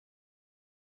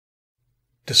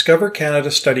Discover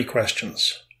Canada study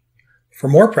questions. For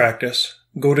more practice,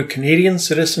 go to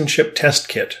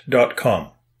CanadianCitizenshipTestKit.com.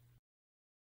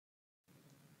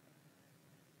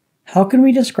 How can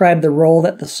we describe the role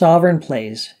that the sovereign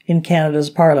plays in Canada's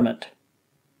Parliament?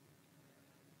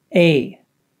 A.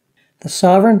 The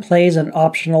sovereign plays an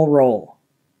optional role.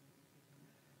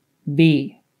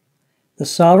 B. The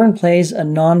sovereign plays a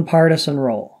non-partisan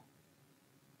role.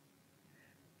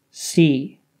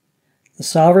 C. The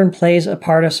sovereign plays a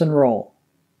partisan role.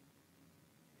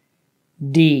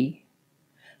 D.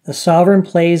 The sovereign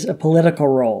plays a political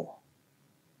role.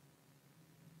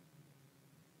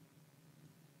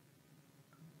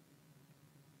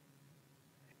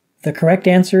 The correct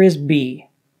answer is B.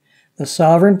 The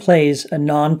sovereign plays a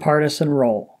non-partisan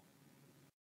role.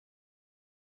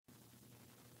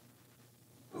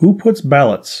 Who puts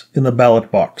ballots in the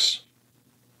ballot box?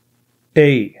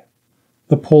 A.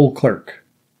 The poll clerk.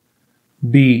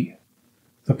 B.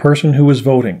 The person who is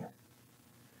voting.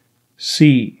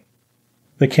 C.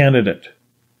 The candidate.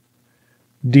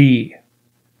 D.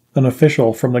 An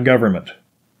official from the government.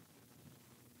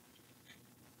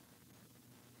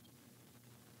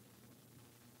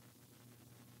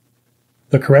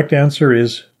 The correct answer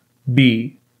is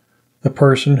B. The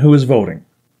person who is voting.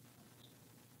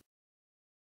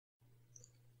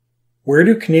 Where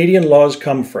do Canadian laws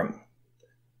come from?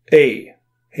 A.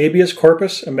 Habeas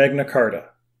corpus and Magna Carta.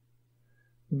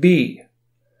 B.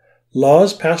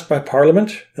 Laws passed by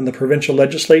Parliament and the provincial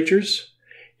legislatures,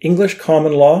 English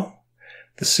common law,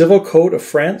 the Civil Code of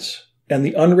France, and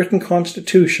the unwritten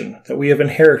constitution that we have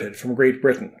inherited from Great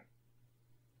Britain.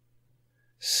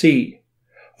 C.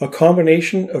 A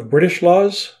combination of British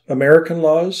laws, American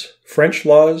laws, French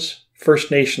laws,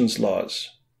 First Nations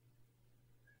laws.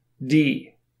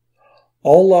 D.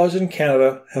 All laws in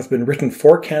Canada have been written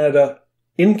for Canada,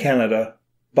 in Canada,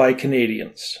 by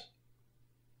Canadians.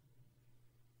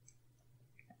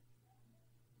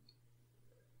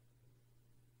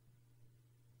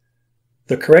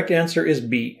 The correct answer is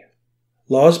B.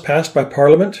 Laws passed by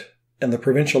Parliament and the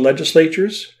provincial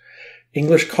legislatures,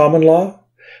 English common law,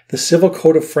 the Civil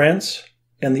Code of France,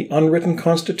 and the unwritten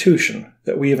constitution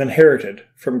that we have inherited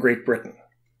from Great Britain.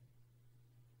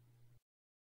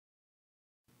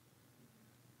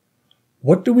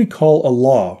 What do we call a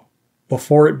law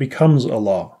before it becomes a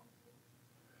law?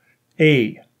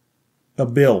 A. A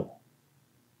bill.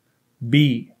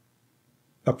 B.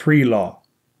 A pre-law.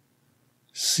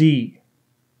 C.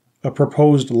 A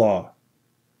proposed law.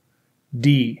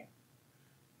 D.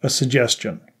 A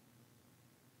suggestion.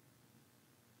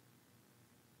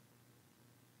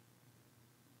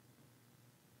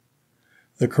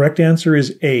 The correct answer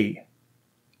is A.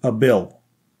 A bill.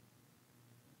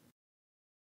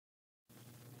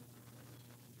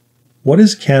 What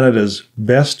is Canada's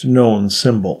best-known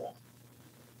symbol?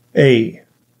 A.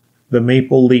 The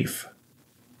maple leaf.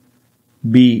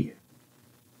 B.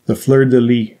 The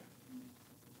fleur-de-lis.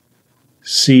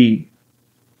 C.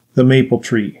 The maple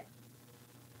tree.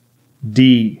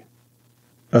 D.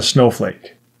 A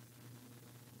snowflake.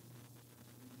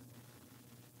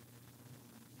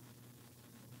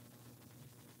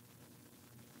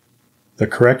 The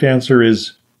correct answer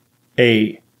is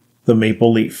A. The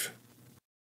maple leaf.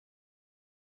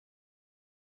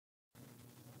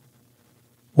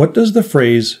 What does the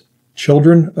phrase,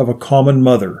 children of a common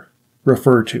mother,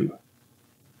 refer to?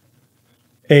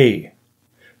 A.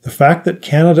 The fact that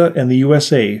Canada and the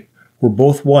USA were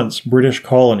both once British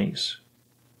colonies.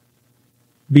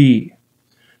 B.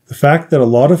 The fact that a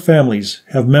lot of families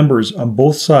have members on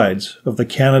both sides of the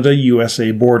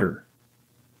Canada-USA border.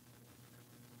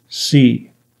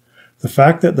 C. The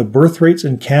fact that the birth rates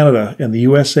in Canada and the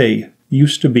USA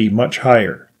used to be much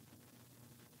higher.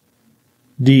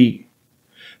 D.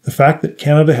 The fact that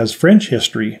Canada has French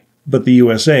history, but the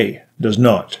USA does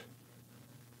not.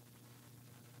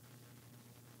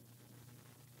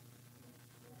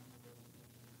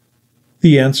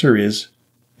 The answer is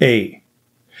A.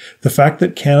 The fact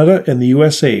that Canada and the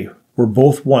USA were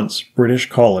both once British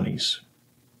colonies.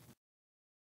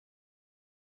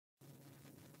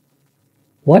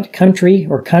 What country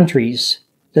or countries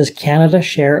does Canada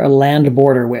share a land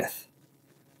border with?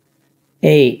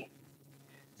 A.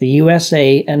 The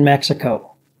USA and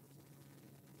Mexico.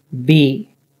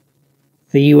 B.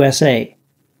 The USA.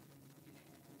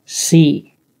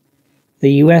 C.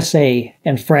 The USA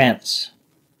and France.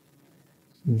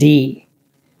 D.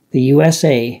 The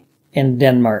USA and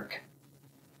Denmark.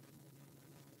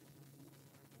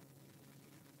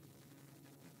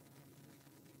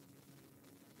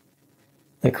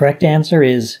 The correct answer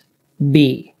is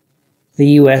B. The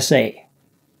USA.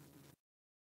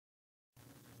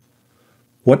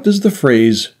 What does the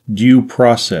phrase due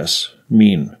process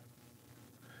mean?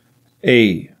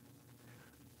 A.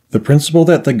 The principle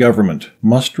that the government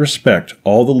must respect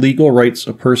all the legal rights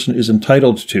a person is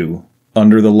entitled to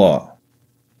under the law.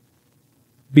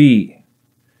 B.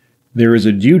 There is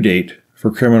a due date for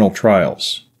criminal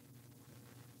trials.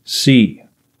 C.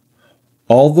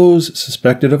 All those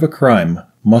suspected of a crime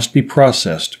must be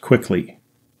processed quickly.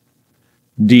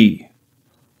 D.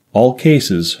 All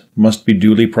cases must be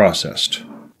duly processed.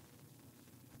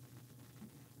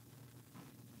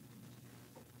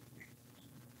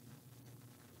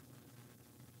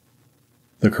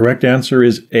 The correct answer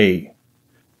is A.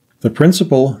 The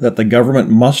principle that the government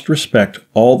must respect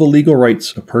all the legal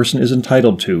rights a person is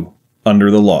entitled to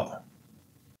under the law.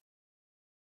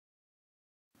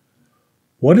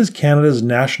 What is Canada's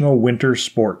national winter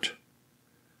sport?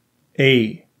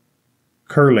 A.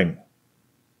 Curling.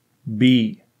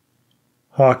 B.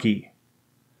 Hockey.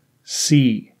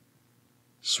 C.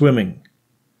 Swimming.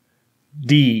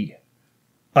 D.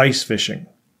 Ice fishing.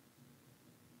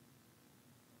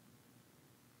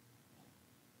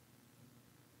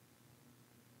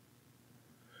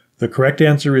 The correct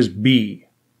answer is B.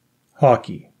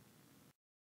 Hockey.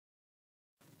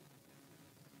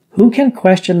 Who can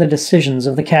question the decisions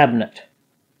of the Cabinet?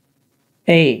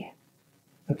 A.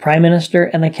 The Prime Minister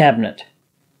and the Cabinet.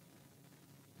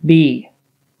 B.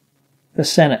 The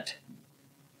Senate.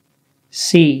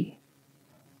 C.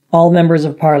 All members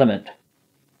of Parliament.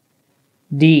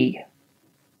 D.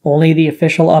 Only the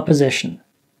official opposition.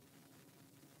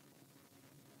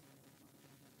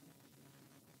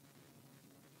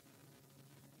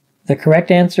 The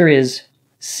correct answer is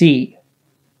C.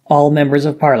 All members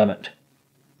of Parliament.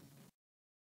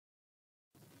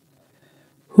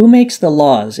 Who makes the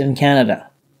laws in Canada?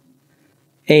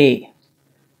 A.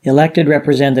 Elected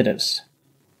representatives.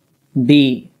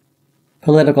 B.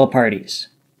 Political parties.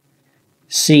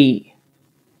 C.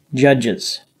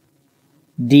 Judges.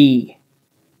 D.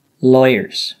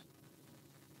 Lawyers.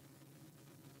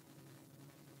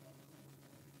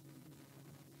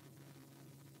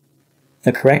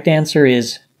 The correct answer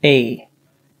is A.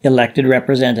 Elected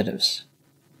representatives.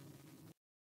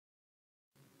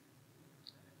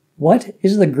 What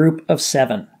is the group of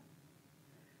seven?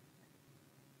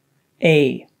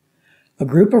 A. A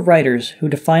group of writers who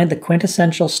defined the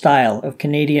quintessential style of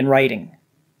Canadian writing.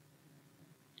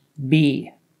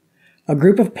 B. A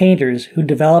group of painters who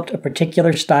developed a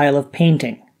particular style of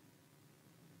painting.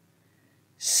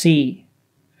 C.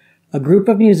 A group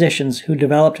of musicians who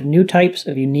developed new types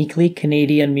of uniquely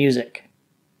Canadian music.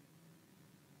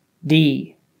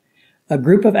 D. A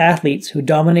group of athletes who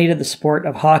dominated the sport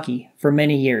of hockey for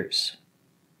many years.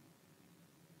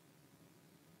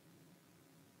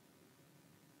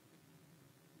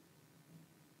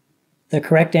 The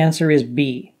correct answer is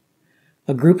B.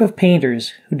 A group of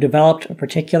painters who developed a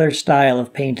particular style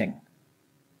of painting.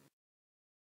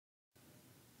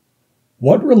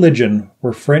 What religion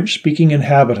were French-speaking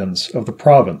inhabitants of the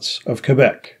province of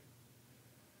Quebec?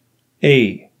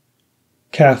 A.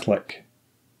 Catholic.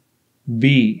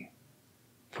 B.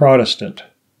 Protestant.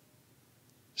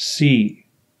 C.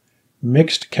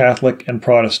 Mixed Catholic and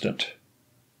Protestant.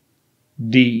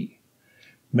 D.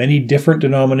 Many different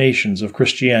denominations of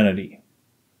Christianity.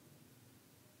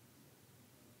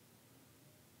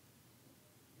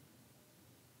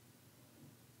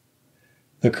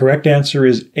 The correct answer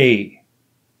is A.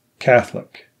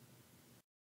 Catholic.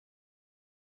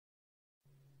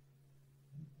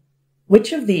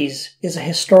 Which of these is a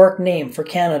historic name for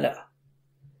Canada?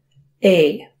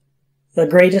 A. The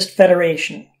Greatest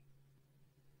Federation.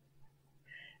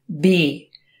 B.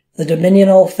 The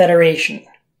Dominional Federation.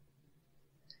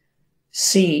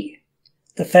 C.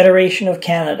 The Federation of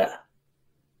Canada.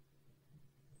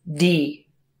 D.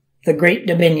 The Great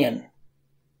Dominion.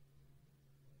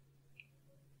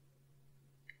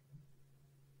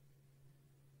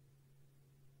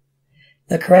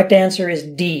 The correct answer is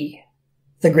D.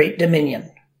 The Great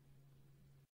Dominion.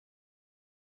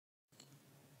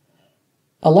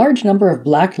 A large number of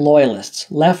black loyalists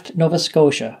left Nova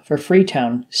Scotia for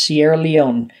Freetown, Sierra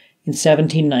Leone in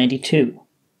 1792.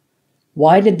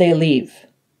 Why did they leave?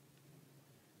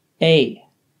 A.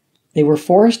 They were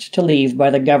forced to leave by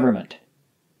the government.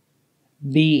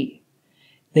 B.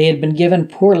 They had been given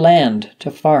poor land to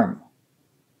farm.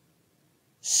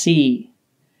 C.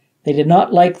 They did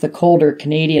not like the colder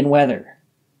Canadian weather.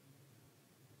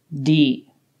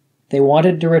 D. They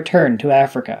wanted to return to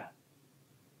Africa.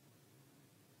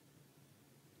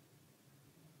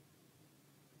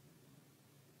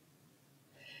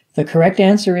 The correct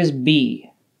answer is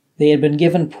B. They had been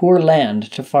given poor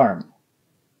land to farm.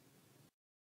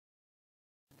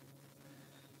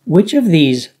 Which of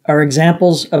these are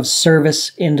examples of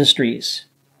service industries?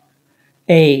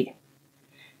 A.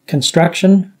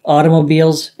 Construction,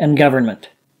 automobiles, and government.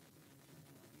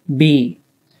 B.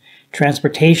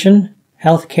 Transportation,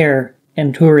 healthcare,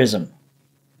 and tourism.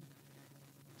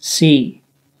 C.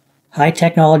 High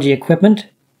technology equipment,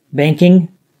 banking,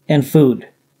 and food.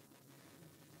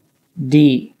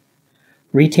 D.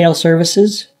 Retail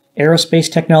services,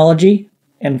 aerospace technology,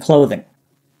 and clothing.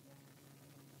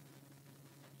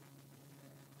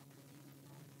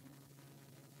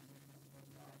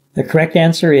 The correct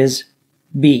answer is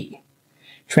B.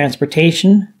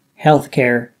 Transportation,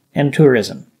 healthcare, and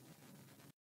tourism.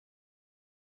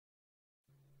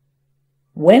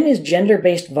 When is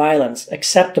gender-based violence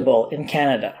acceptable in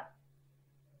Canada?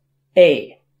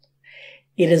 A.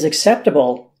 It is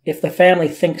acceptable if the family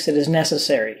thinks it is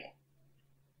necessary.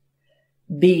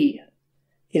 B.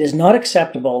 It is not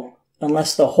acceptable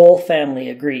unless the whole family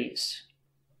agrees.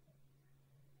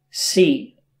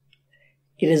 C.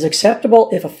 It is acceptable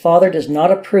if a father does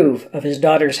not approve of his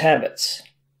daughter's habits.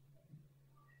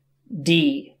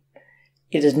 D.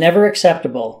 It is never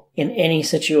acceptable in any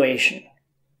situation.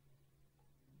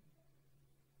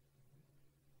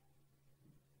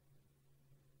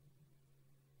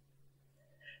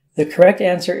 The correct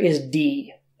answer is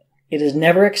D. It is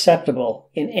never acceptable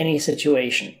in any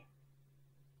situation.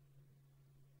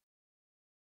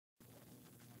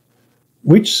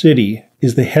 Which city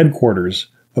is the headquarters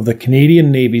of the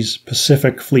Canadian Navy's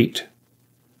Pacific Fleet?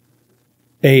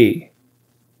 A.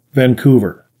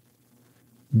 Vancouver.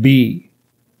 B.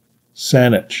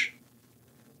 Saanich.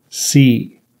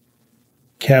 C.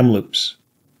 Kamloops.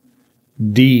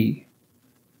 D.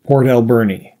 Port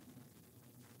Alberni.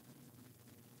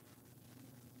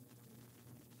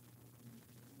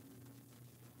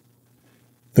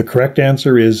 The correct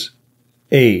answer is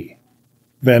A.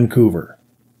 Vancouver.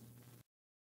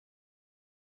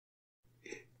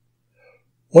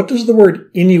 What does the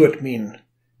word Inuit mean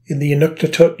in the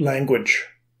Inuktitut language?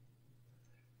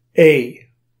 A.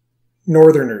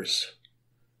 Northerners.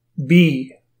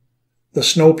 B. The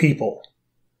Snow People.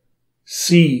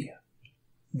 C.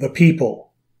 The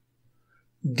People.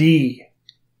 D.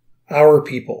 Our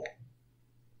People.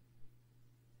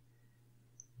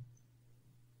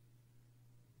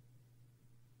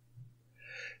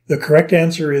 The correct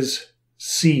answer is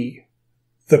C.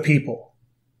 The People.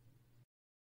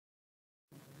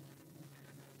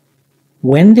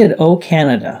 When did O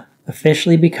Canada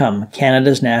officially become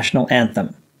Canada's national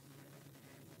anthem?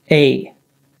 A.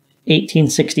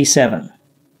 1867.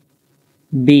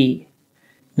 B.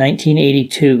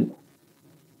 1982.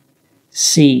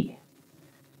 C.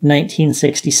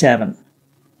 1967.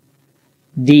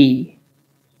 D.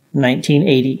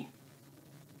 1980.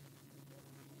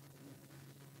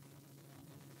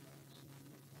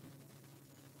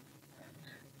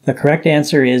 The correct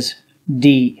answer is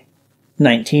D.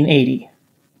 1980.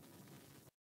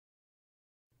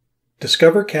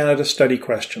 Discover Canada study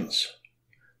questions.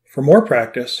 For more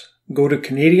practice, go to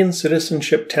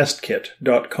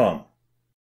CanadianCitizenshipTestKit.com.